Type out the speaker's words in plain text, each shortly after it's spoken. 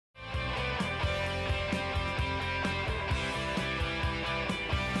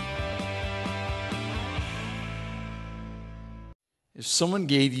If someone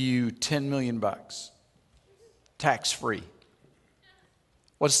gave you 10 million bucks, tax-free,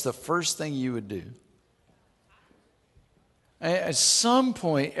 what's the first thing you would do? At some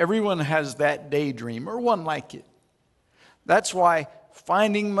point, everyone has that daydream or one like it. That's why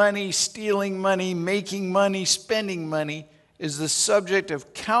finding money, stealing money, making money, spending money is the subject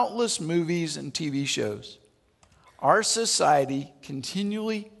of countless movies and TV shows. Our society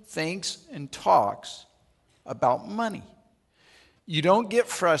continually thinks and talks about money. You don't get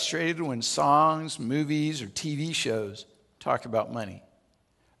frustrated when songs, movies, or TV shows talk about money.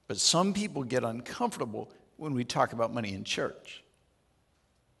 But some people get uncomfortable when we talk about money in church.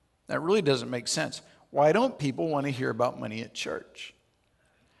 That really doesn't make sense. Why don't people want to hear about money at church?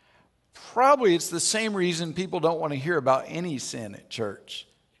 Probably it's the same reason people don't want to hear about any sin at church.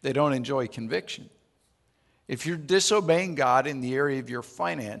 They don't enjoy conviction. If you're disobeying God in the area of your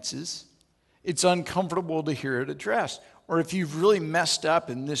finances, it's uncomfortable to hear it addressed. Or if you've really messed up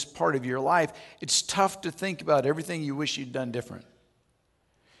in this part of your life, it's tough to think about everything you wish you'd done different.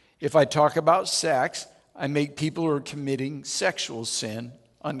 If I talk about sex, I make people who are committing sexual sin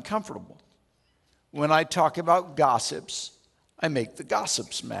uncomfortable. When I talk about gossips, I make the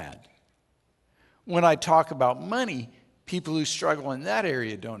gossips mad. When I talk about money, people who struggle in that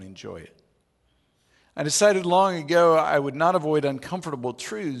area don't enjoy it. I decided long ago I would not avoid uncomfortable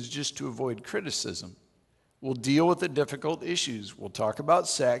truths just to avoid criticism. We'll deal with the difficult issues. We'll talk about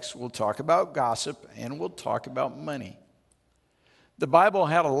sex, we'll talk about gossip, and we'll talk about money. The Bible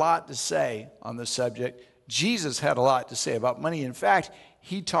had a lot to say on the subject. Jesus had a lot to say about money. In fact,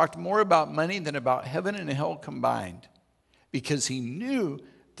 he talked more about money than about heaven and hell combined, because he knew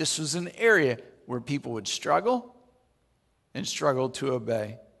this was an area where people would struggle and struggle to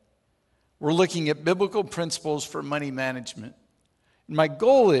obey. We're looking at biblical principles for money management. And my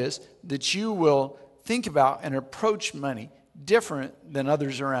goal is that you will think about and approach money different than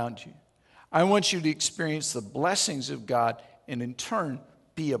others around you. I want you to experience the blessings of God and in turn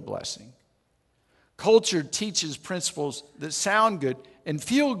be a blessing. Culture teaches principles that sound good and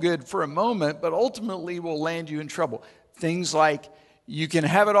feel good for a moment, but ultimately will land you in trouble. Things like, you can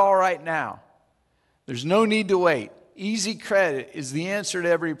have it all right now. There's no need to wait. Easy credit is the answer to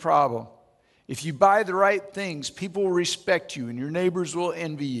every problem. If you buy the right things, people will respect you and your neighbors will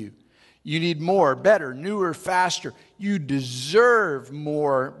envy you. You need more, better, newer, faster. You deserve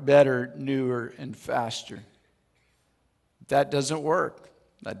more, better, newer, and faster. That doesn't work.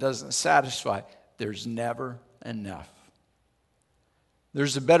 That doesn't satisfy. There's never enough.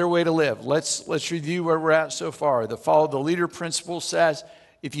 There's a better way to live. Let's review where we're at so far. The follow the leader principle says,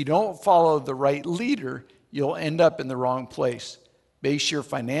 if you don't follow the right leader, you'll end up in the wrong place. Base your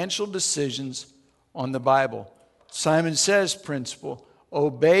financial decisions on the Bible. Simon Says principle,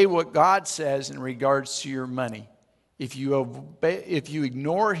 obey what God says in regards to your money. If you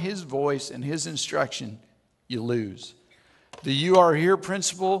ignore his voice and his instruction, you lose. The You Are Here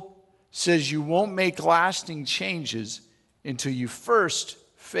principle says you won't make lasting changes until you first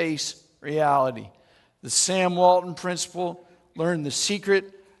face reality. The Sam Walton principle, learn the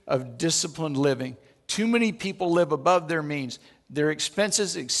secret of disciplined living. Too many people live above their means. Their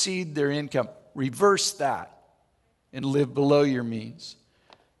expenses exceed their income. Reverse that and live below your means.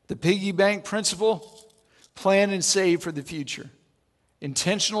 The piggy bank principle, plan and save for the future.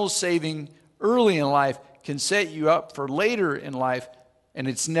 Intentional saving early in life can set you up for later in life, and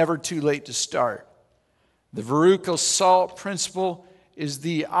it's never too late to start. The Veruca Salt principle is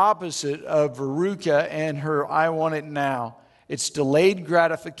the opposite of Veruca and her I want it now. It's delayed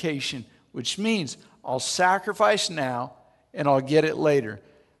gratification, which means I'll sacrifice now and I'll get it later.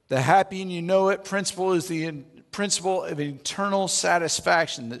 The happy and you know it principle is the principle of eternal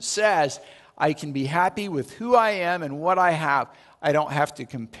satisfaction that says I can be happy with who I am and what I have. I don't have to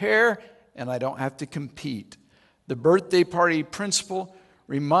compare and I don't have to compete. The birthday party principle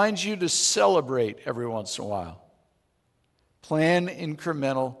reminds you to celebrate every once in a while. Plan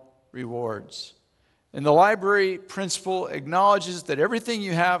incremental rewards. And the library principle acknowledges that everything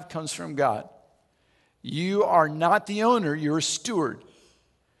you have comes from God. You are not the owner, you're a steward.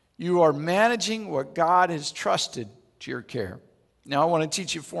 You are managing what God has trusted to your care. Now I want to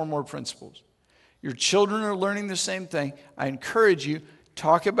teach you 4 more principles. Your children are learning the same thing. I encourage you,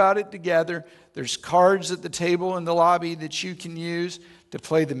 talk about it together. There's cards at the table in the lobby that you can use to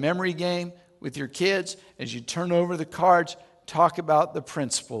play the memory game with your kids. As you turn over the cards, talk about the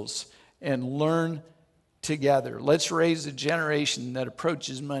principles and learn together. Let's raise a generation that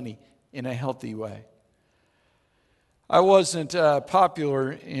approaches money in a healthy way. I wasn't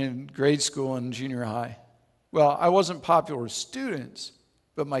popular in grade school and junior high. Well, I wasn't popular with students,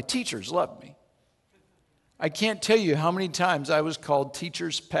 but my teachers loved me. I can't tell you how many times I was called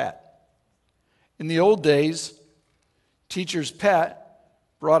teacher's pet. In the old days, teacher's pet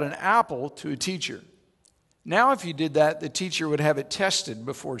brought an apple to a teacher. Now, if you did that, the teacher would have it tested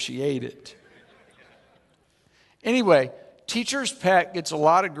before she ate it. Anyway, teacher's pet gets a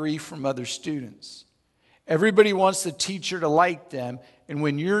lot of grief from other students. Everybody wants the teacher to like them, and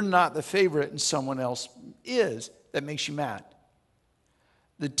when you're not the favorite and someone else is, that makes you mad.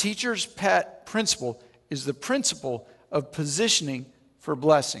 The teacher's pet principle is the principle of positioning for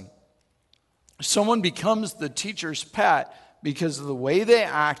blessing. Someone becomes the teacher's pet because of the way they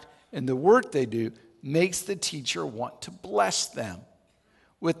act and the work they do makes the teacher want to bless them.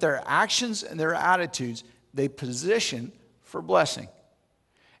 With their actions and their attitudes, they position for blessing.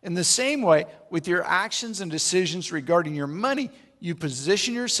 In the same way, with your actions and decisions regarding your money, you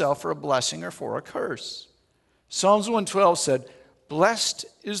position yourself for a blessing or for a curse. Psalms 112 said, "Blessed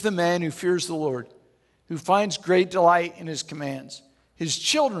is the man who fears the Lord, who finds great delight in his commands. His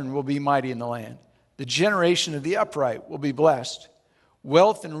children will be mighty in the land. The generation of the upright will be blessed.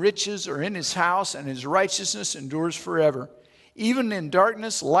 Wealth and riches are in his house, and his righteousness endures forever. Even in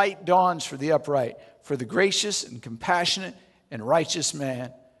darkness, light dawns for the upright, for the gracious and compassionate and righteous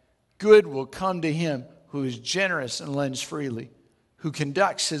man. Good will come to him who is generous and lends freely, who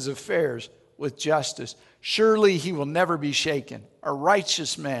conducts his affairs with justice. Surely he will never be shaken. A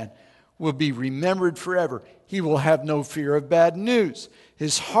righteous man will be remembered forever. He will have no fear of bad news.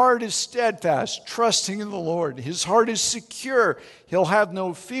 His heart is steadfast, trusting in the Lord. His heart is secure. He'll have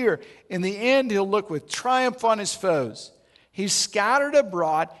no fear. In the end, he'll look with triumph on his foes. He's scattered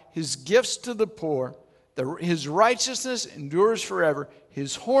abroad his gifts to the poor. His righteousness endures forever.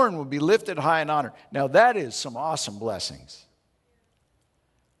 His horn will be lifted high in honor." Now that is some awesome blessings.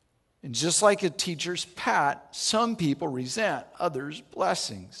 And just like a teacher's pet, some people resent others'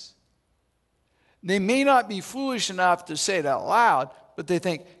 blessings. They may not be foolish enough to say it out loud, but they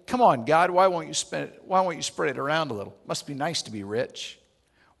think, "Come on, God, why won't you spread it around a little? Must be nice to be rich.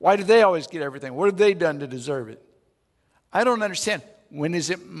 Why do they always get everything? What have they done to deserve it?" I don't understand. When is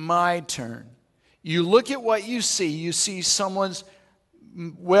it my turn? You look at what you see someone's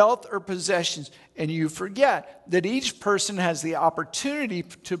wealth or possessions, and you forget that each person has the opportunity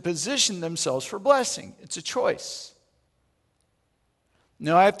to position themselves for blessing. It's a choice.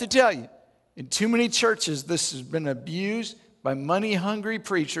 Now, I have to tell you, in too many churches, this has been abused by money-hungry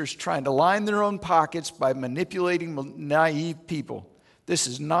preachers trying to line their own pockets by manipulating naive people. This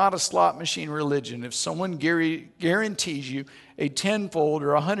is not a slot machine religion. If someone guarantees you a 10-fold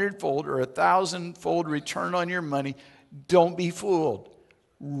or 100-fold or 1,000-fold return on your money, don't be fooled.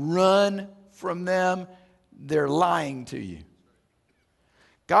 Run from them. They're lying to you.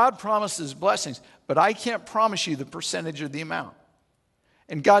 God promises blessings, but I can't promise you the percentage or the amount.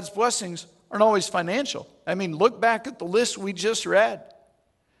 And God's blessings aren't always financial. I mean, look back at the list we just read.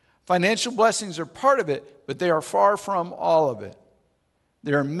 Financial blessings are part of it, but they are far from all of it.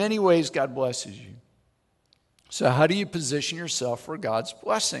 There are many ways God blesses you. So how do you position yourself for God's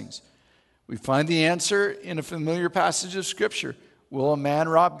blessings? We find the answer in a familiar passage of Scripture. Will a man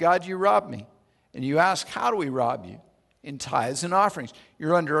rob God? You rob me. And you ask, how do we rob you? In tithes and offerings.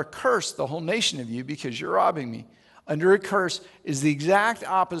 You're under a curse, the whole nation of you, because you're robbing me. Under a curse is the exact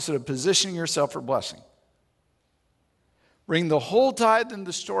opposite of positioning yourself for blessing. Bring the whole tithe in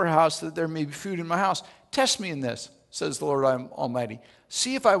the storehouse that there may be food in my house. Test me in this, says the Lord Almighty.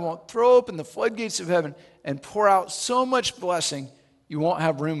 See if I won't throw open the floodgates of heaven and pour out so much blessing you won't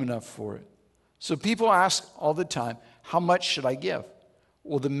have room enough for it. So people ask all the time, how much should I give?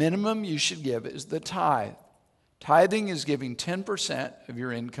 Well, the minimum you should give is the tithe. Tithing is giving 10% of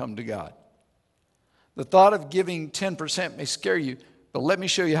your income to God. The thought of giving 10% may scare you, but let me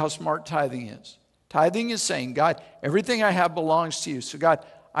show you how smart tithing is. Tithing is saying, God, everything I have belongs to you. So God,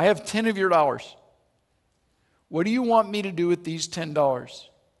 I have 10 of your dollars. What do you want me to do with these $10?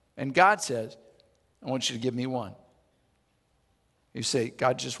 And God says, I want you to give me one. You say,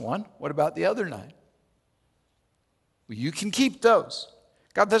 God, just one? What about the other 9? Well, you can keep those.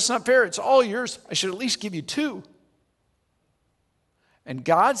 God, that's not fair. It's all yours. I should at least give you 2. And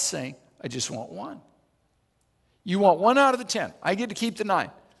God's saying, I just want 1. You want 1 out of the 10. I get to keep the 9.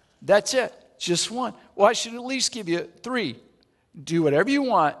 That's it. Just 1. Well, I should at least give you 3. Do whatever you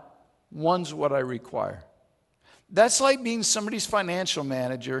want. 1's what I require. That's like being somebody's financial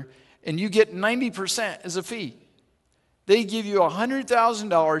manager and you get 90% as a fee. They give you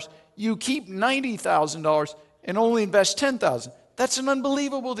 $100,000, you keep $90,000 and only invest $10,000. That's an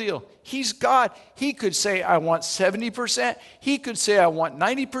unbelievable deal. He's God. He could say, I want 70%. He could say, I want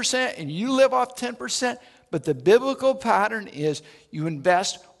 90%, and you live off 10%. But the biblical pattern is you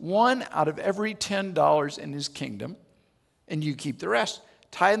invest 1 out of every $10 in his kingdom, and you keep the rest.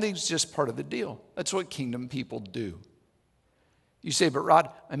 Tithing is just part of the deal. That's what kingdom people do. You say, but Rod,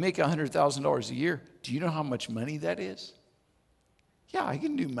 I make $100,000 a year. Do you know how much money that is? Yeah, I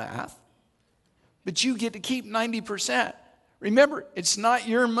can do math. But you get to keep 90%. Remember, it's not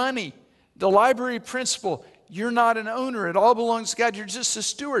your money. The library principle, you're not an owner. It all belongs to God. You're just a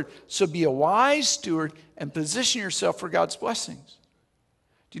steward. So be a wise steward and position yourself for God's blessings.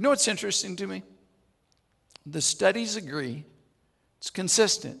 Do you know what's interesting to me? The studies agree, it's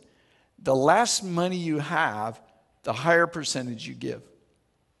consistent. The less money you have, the higher percentage you give.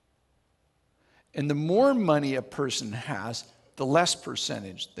 And the more money a person has, the less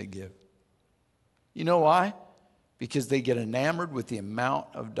percentage they give. You know why? Because they get enamored with the amount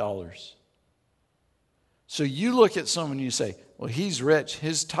of dollars. So you look at someone and you say, well, he's rich.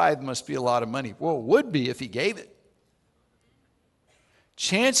 His tithe must be a lot of money. Well, it would be if he gave it.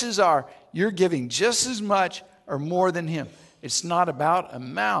 Chances are you're giving just as much or more than him. It's not about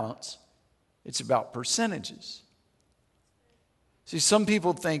amounts. It's about percentages. See, some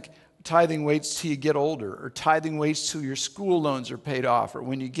people think tithing waits till you get older, or tithing waits till your school loans are paid off, or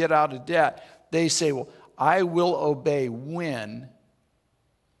when you get out of debt. They say, well, I will obey when,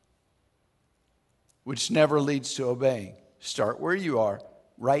 which never leads to obeying. Start where you are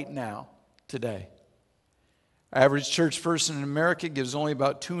right now, today. Average church person in America gives only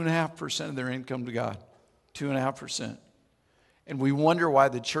about 2.5% of their income to God. 2.5%. And we wonder why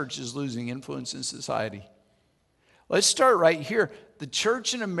the church is losing influence in society. Let's start right here. The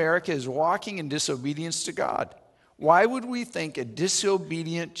church in America is walking in disobedience to God. Why would we think a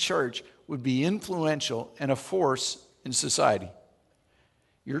disobedient church would be influential and a force in society?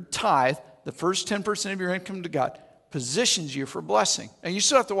 Your tithe, the first 10% of your income to God, positions you for blessing. And you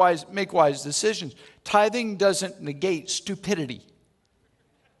still have to make wise decisions. Tithing doesn't negate stupidity.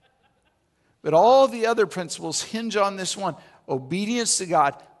 But all the other principles hinge on this one. Obedience to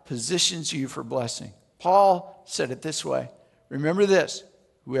God positions you for blessing. Paul said it this way. Remember this,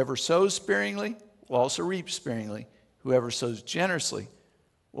 whoever sows sparingly will also reap sparingly. Whoever sows generously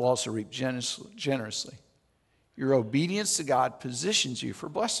will also reap generously. Your obedience to God positions you for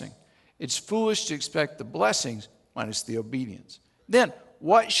blessing. It's foolish to expect the blessings minus the obedience. Then,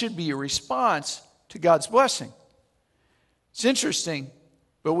 what should be your response to God's blessing? It's interesting,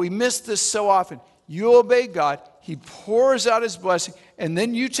 but we miss this so often. You obey God, He pours out His blessing, and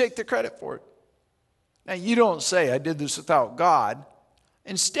then you take the credit for it. Now, you don't say, I did this without God.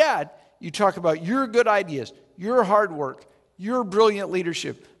 Instead, you talk about your good ideas, your hard work, your brilliant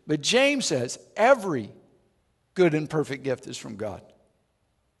leadership. But James says every good and perfect gift is from God.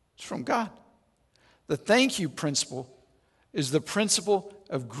 It's from God. The thank you principle is the principle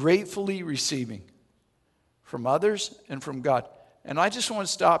of gratefully receiving from others and from God. And I just want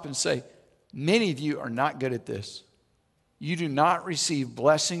to stop and say, many of you are not good at this. You do not receive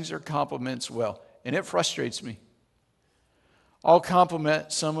blessings or compliments well, and it frustrates me. I'll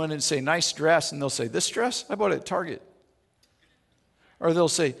compliment someone and say, nice dress, and they'll say, this dress? I bought it at Target. Or they'll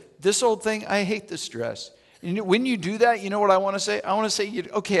say, this old thing, I hate this dress. And when you do that, you know what I want to say? I want to say,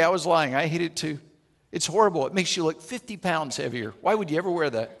 okay, I was lying. I hate it too. It's horrible. It makes you look 50 pounds heavier. Why would you ever wear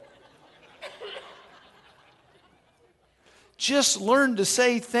that? Just learn to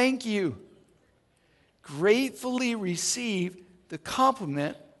say thank you. Gratefully receive the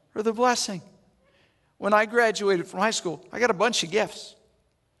compliment or the blessing. When I graduated from high school, I got a bunch of gifts.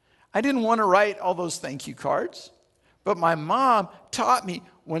 I didn't want to write all those thank you cards, but my mom taught me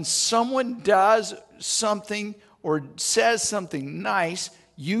when someone does something or says something nice,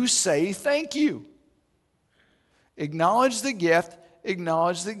 you say thank you. Acknowledge the gift,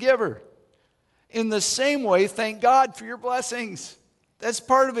 acknowledge the giver. In the same way, thank God for your blessings. That's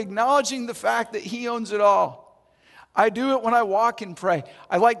part of acknowledging the fact that He owns it all. I do it when I walk and pray.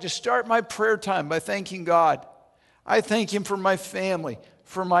 I like to start my prayer time by thanking God. I thank Him for my family,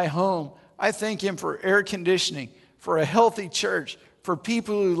 for my home. I thank Him for air conditioning, for a healthy church, for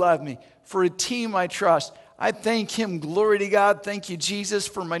people who love me, for a team I trust. I thank Him, glory to God, thank you, Jesus,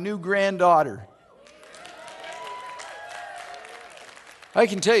 for my new granddaughter. I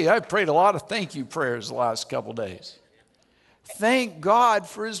can tell you, I've prayed a lot of thank you prayers the last couple days. Thank God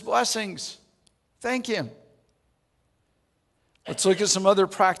for His blessings. Thank Him. Let's look at some other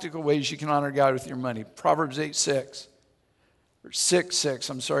practical ways you can honor God with your money. Proverbs 8:6. Or 6:6,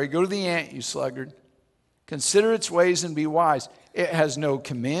 I'm sorry. Go to the ant, you sluggard. Consider its ways and be wise. It has no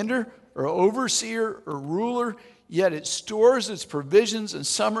commander or overseer or ruler, yet it stores its provisions in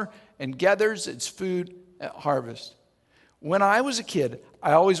summer and gathers its food at harvest. When I was a kid,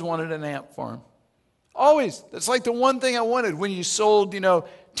 I always wanted an ant farm. Always. That's like the one thing I wanted. When you sold,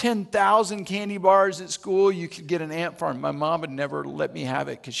 10,000 candy bars at school, you could get an ant farm. My mom would never let me have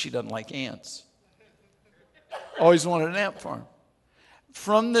it because she doesn't like ants. Always wanted an ant farm.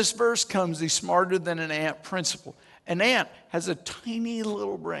 From this verse comes the smarter than an ant principle. An ant has a tiny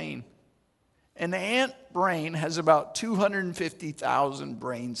little brain. An ant brain has about 250,000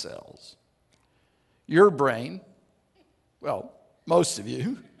 brain cells. Your brain, well, most of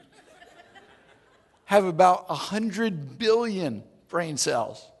you, have about 100 billion brain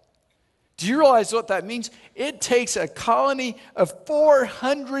cells. Do you realize what that means? It takes a colony of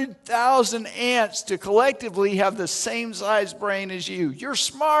 400,000 ants to collectively have the same size brain as you. You're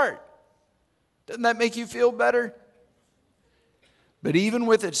smart. Doesn't that make you feel better? But even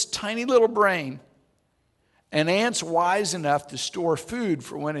with its tiny little brain, an ant's wise enough to store food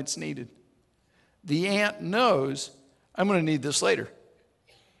for when it's needed. The ant knows, I'm going to need this later.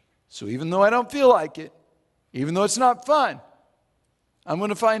 So even though I don't feel like it, even though it's not fun, I'm going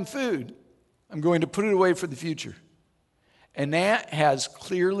to find food. I'm going to put it away for the future. An ant has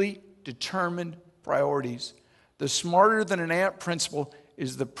clearly determined priorities. The smarter than an ant principle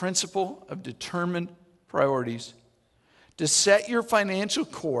is the principle of determined priorities. To set your financial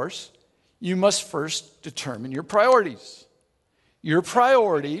course, you must first determine your priorities. Your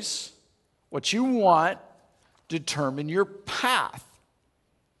priorities, what you want, determine your path,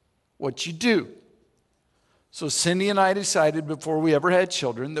 what you do. So Cindy and I decided before we ever had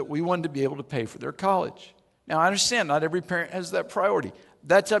children that we wanted to be able to pay for their college. Now, I understand not every parent has that priority.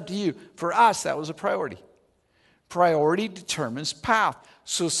 That's up to you. For us, that was a priority. Priority determines path.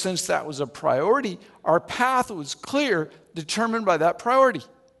 So since that was a priority, our path was clear, determined by that priority.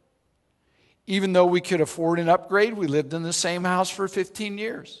 Even though we could afford an upgrade, we lived in the same house for 15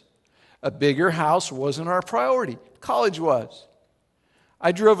 years. A bigger house wasn't our priority. College was.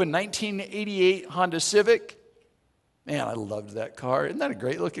 I drove a 1988 Honda Civic. Man, I loved that car. Isn't that a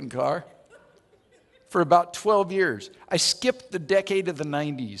great looking car? For about 12 years. I skipped the decade of the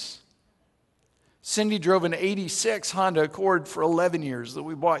 90s. Cindy drove an 86 Honda Accord for 11 years that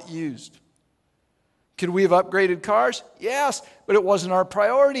we bought used. Could we have upgraded cars? Yes, but it wasn't our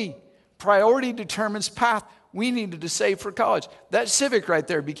priority. Priority determines path. We needed to save for college. That Civic right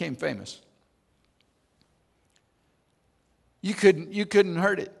there became famous. You couldn't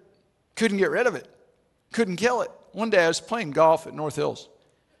hurt it. Couldn't get rid of it. Couldn't kill it. One day I was playing golf at North Hills.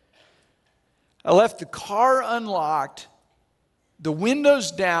 I left the car unlocked, the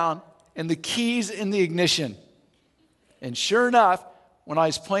windows down, and the keys in the ignition. And sure enough, when I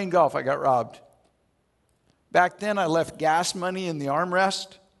was playing golf, I got robbed. Back then, I left gas money in the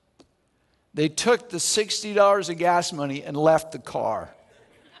armrest. They took the $60 of gas money and left the car.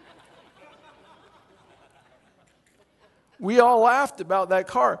 We all laughed about that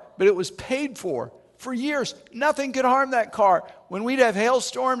car, but it was paid for years. Nothing could harm that car. When we'd have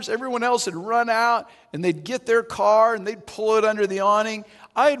hailstorms, everyone else would run out and they'd get their car and they'd pull it under the awning.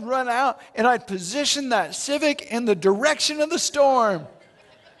 I'd run out and I'd position that Civic in the direction of the storm.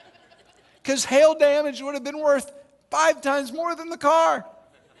 Because hail damage would have been worth 5 times more than the car.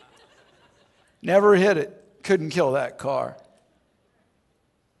 Never hit it. Couldn't kill that car.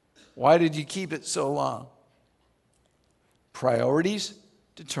 Why did you keep it so long? Priorities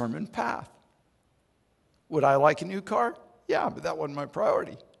determine path. Would I like a new car? Yeah, but that wasn't my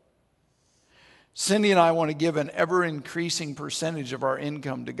priority. Cindy and I want to give an ever-increasing percentage of our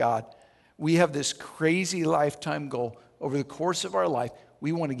income to God. We have this crazy lifetime goal. Over the course of our life,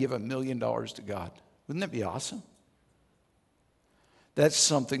 we want to give $1 million to God. Wouldn't that be awesome? That's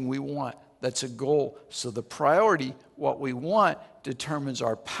something we want. That's a goal. So the priority, what we want, determines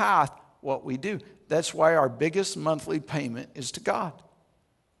our path, what we do. That's why our biggest monthly payment is to God.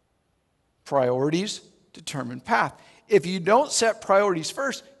 Priorities determine path. If you don't set priorities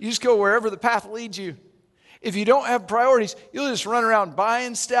first, you just go wherever the path leads you. If you don't have priorities, you'll just run around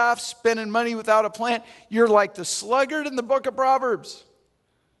buying stuff, spending money without a plan. You're like the sluggard in the book of Proverbs.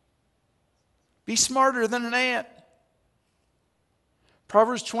 Be smarter than an ant.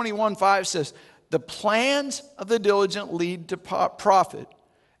 Proverbs 21:5 says, the plans of the diligent lead to profit,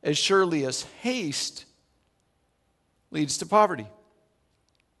 as surely as haste leads to poverty.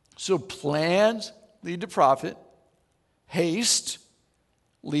 So plans lead to profit. Haste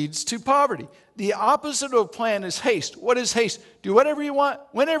leads to poverty. The opposite of plan is haste. What is haste? Do whatever you want,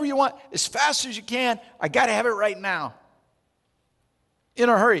 whenever you want, as fast as you can. I got to have it right now. In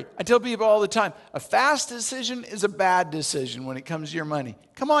a hurry. I tell people all the time, a fast decision is a bad decision when it comes to your money.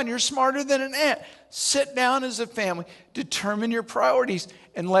 Come on, you're smarter than an ant. Sit down as a family, determine your priorities,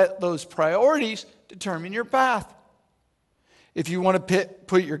 and let those priorities determine your path. If you want to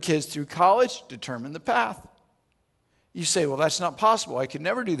put your kids through college, determine the path. You say, well, that's not possible. I could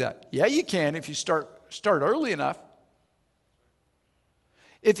never do that. Yeah, you can if you start early enough.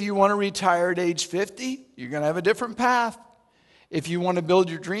 If you want to retire at age 50, you're going to have a different path. If you want to build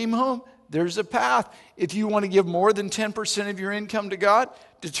your dream home, there's a path. If you want to give more than 10% of your income to God,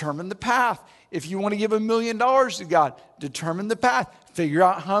 determine the path. If you want to give $1 million to God, determine the path. Figure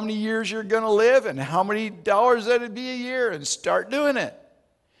out how many years you're going to live and how many dollars that would be a year and start doing it.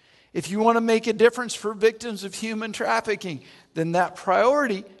 If you want to make a difference for victims of human trafficking, then that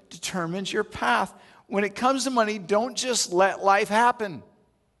priority determines your path. When it comes to money, don't just let life happen.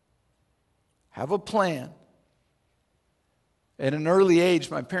 Have a plan. At an early age,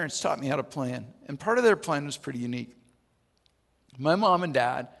 my parents taught me how to plan, and part of their plan was pretty unique. My mom and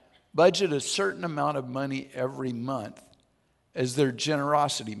dad budget a certain amount of money every month as their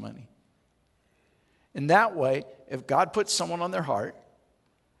generosity money. And that way, if God puts someone on their heart,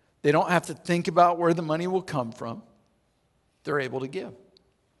 they don't have to think about where the money will come from. They're able to give.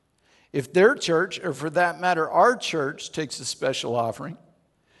 If their church, or for that matter, our church, takes a special offering,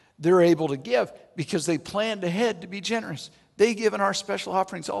 they're able to give because they planned ahead to be generous. They give in our special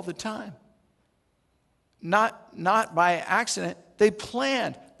offerings all the time. Not by accident. They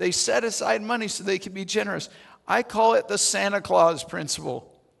planned. They set aside money so they could be generous. I call it the Santa Claus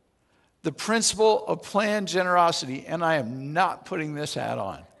principle. The principle of planned generosity. And I am not putting this hat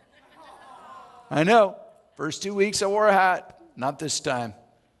on. I know. First 2 weeks I wore a hat. Not this time.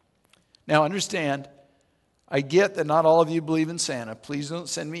 Now understand, I get that not all of you believe in Santa. Please don't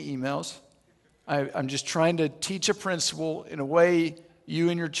send me emails. I'm just trying to teach a principle in a way you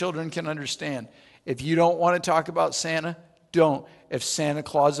and your children can understand. If you don't want to talk about Santa, don't. If Santa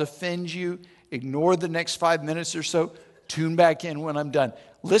Claus offends you, ignore the next 5 minutes or so. Tune back in when I'm done.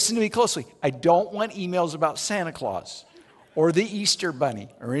 Listen to me closely. I don't want emails about Santa Claus or the Easter Bunny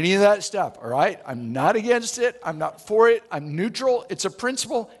or any of that stuff, all right? I'm not against it. I'm not for it. I'm neutral. It's a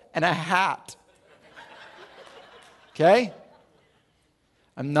principle and a hat. Okay?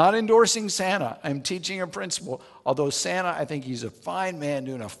 I'm not endorsing Santa. I'm teaching a principle. Although Santa, I think he's a fine man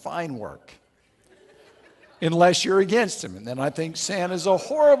doing a fine work. Unless you're against him. And then I think Santa's a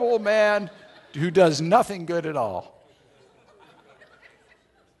horrible man who does nothing good at all.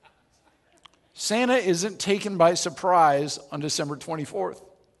 Santa isn't taken by surprise on December 24th.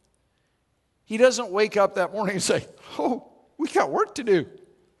 He doesn't wake up that morning and say, oh, we got work to do.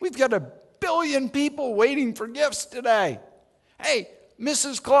 We've got 1 billion people waiting for gifts today. Hey,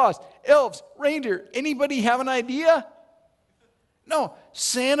 Mrs. Claus, elves, reindeer, anybody have an idea? No,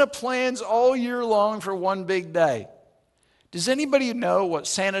 Santa plans all year long for one big day. Does anybody know what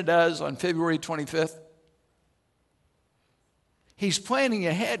Santa does on February 25th? He's planning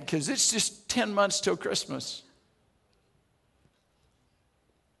ahead because it's just 10 months till Christmas.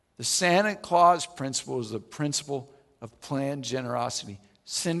 The Santa Claus principle is the principle of planned generosity.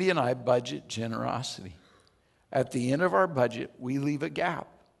 Cindy and I budget generosity. At the end of our budget, we leave a gap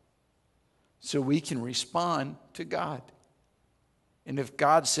so we can respond to God. And if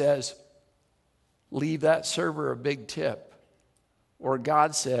God says, leave that server a big tip, or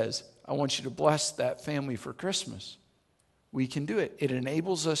God says, I want you to bless that family for Christmas, we can do it. It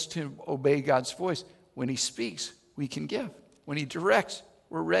enables us to obey God's voice. When He speaks, we can give. When He directs,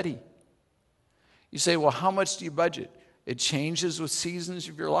 we're ready. You say, well, how much do you budget? It changes with seasons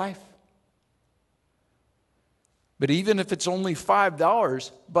of your life. But even if it's only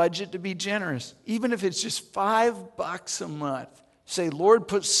 $5, budget to be generous. Even if it's just $5 a month. Say, Lord,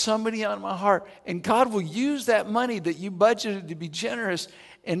 put somebody on my heart. And God will use that money that you budgeted to be generous,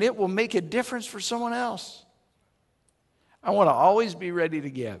 and it will make a difference for someone else. I want to always be ready to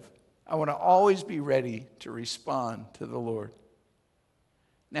give. I want to always be ready to respond to the Lord.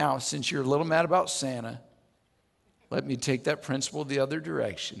 Now, since you're a little mad about Santa, let me take that principle the other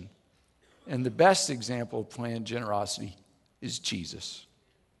direction. And the best example of planned generosity is Jesus.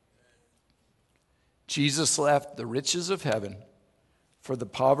 Jesus left the riches of heaven for the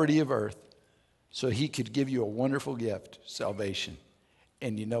poverty of earth so He could give you a wonderful gift, salvation.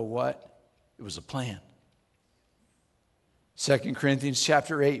 And you know what? It was a plan. 2 Corinthians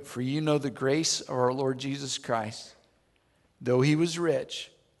chapter 8, for you know the grace of our Lord Jesus Christ. Though He was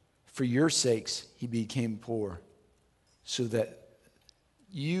rich, for your sakes He became poor, so that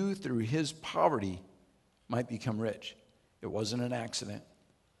you through His poverty might become rich. It wasn't an accident.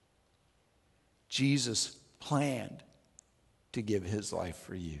 Jesus planned to give His life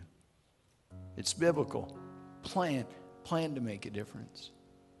for you. It's biblical. Plan to make a difference.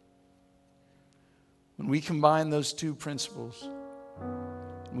 When we combine those two principles,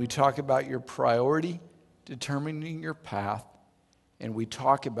 and we talk about your priority determining your path, and we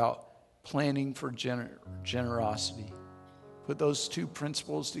talk about planning for generosity. Put those two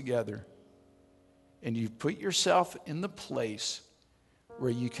principles together, and you put yourself in the place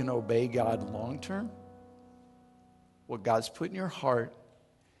where you can obey God long term, what God's put in your heart,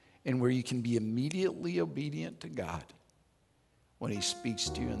 and where you can be immediately obedient to God when he speaks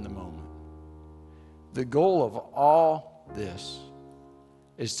to you in the moment. The goal of all this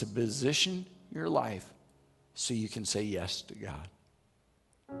is to position your life so you can say yes to God.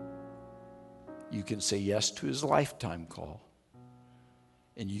 You can say yes to his lifetime call,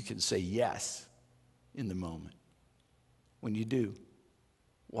 and you can say yes in the moment. When you do,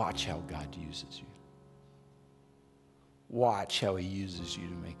 watch how God uses you. Watch how he uses you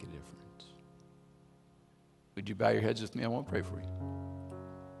to make a difference. Would you bow your heads with me? I want to pray for you.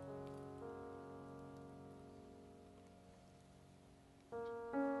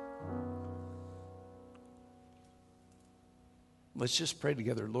 Let's just pray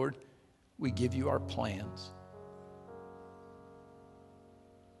together. Lord, we give you our plans.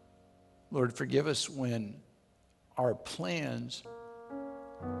 Lord, forgive us when our plans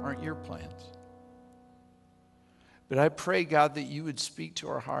aren't your plans. But I pray, God, that you would speak to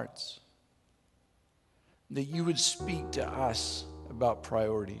our hearts, that you would speak to us about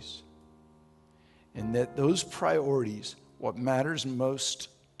priorities, and that those priorities, what matters most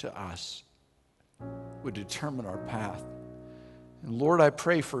to us, would determine our path. And Lord, I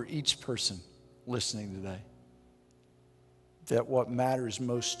pray for each person listening today that what matters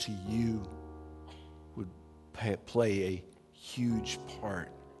most to you would play a huge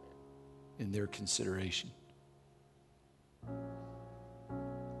part in their consideration.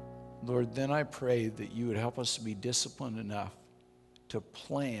 Lord, then I pray that you would help us to be disciplined enough to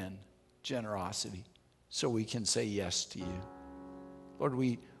plan generosity so we can say yes to you. Lord,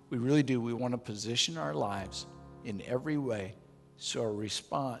 we really do. We want to position our lives in every way so our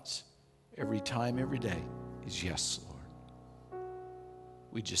response every time, every day is yes, Lord.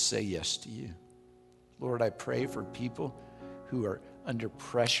 We just say yes to you. Lord, I pray for people who are under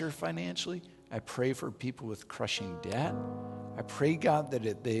pressure financially. I pray for people with crushing debt. I pray, God, that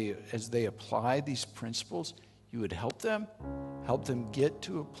as they apply these principles, you would help them get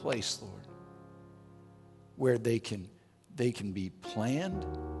to a place, Lord, where they can be planned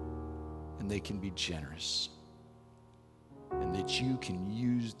and they can be generous, and that you can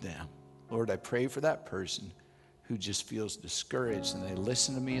use them. Lord, I pray for that person who just feels discouraged and they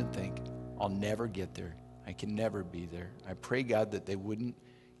listen to me and think, I'll never get there. I can never be there. I pray, God, that they wouldn't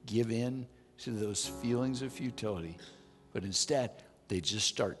give in to those feelings of futility, but instead they just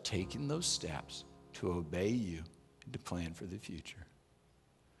start taking those steps to obey you and to plan for the future.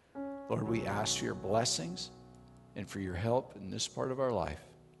 Lord, we ask for your blessings and for your help in this part of our life.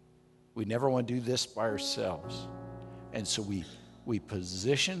 We never want to do this by ourselves. And so we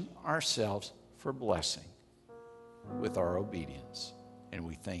position ourselves for blessing with our obedience. And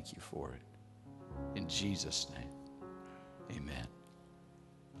we thank you for it. In Jesus' name, amen.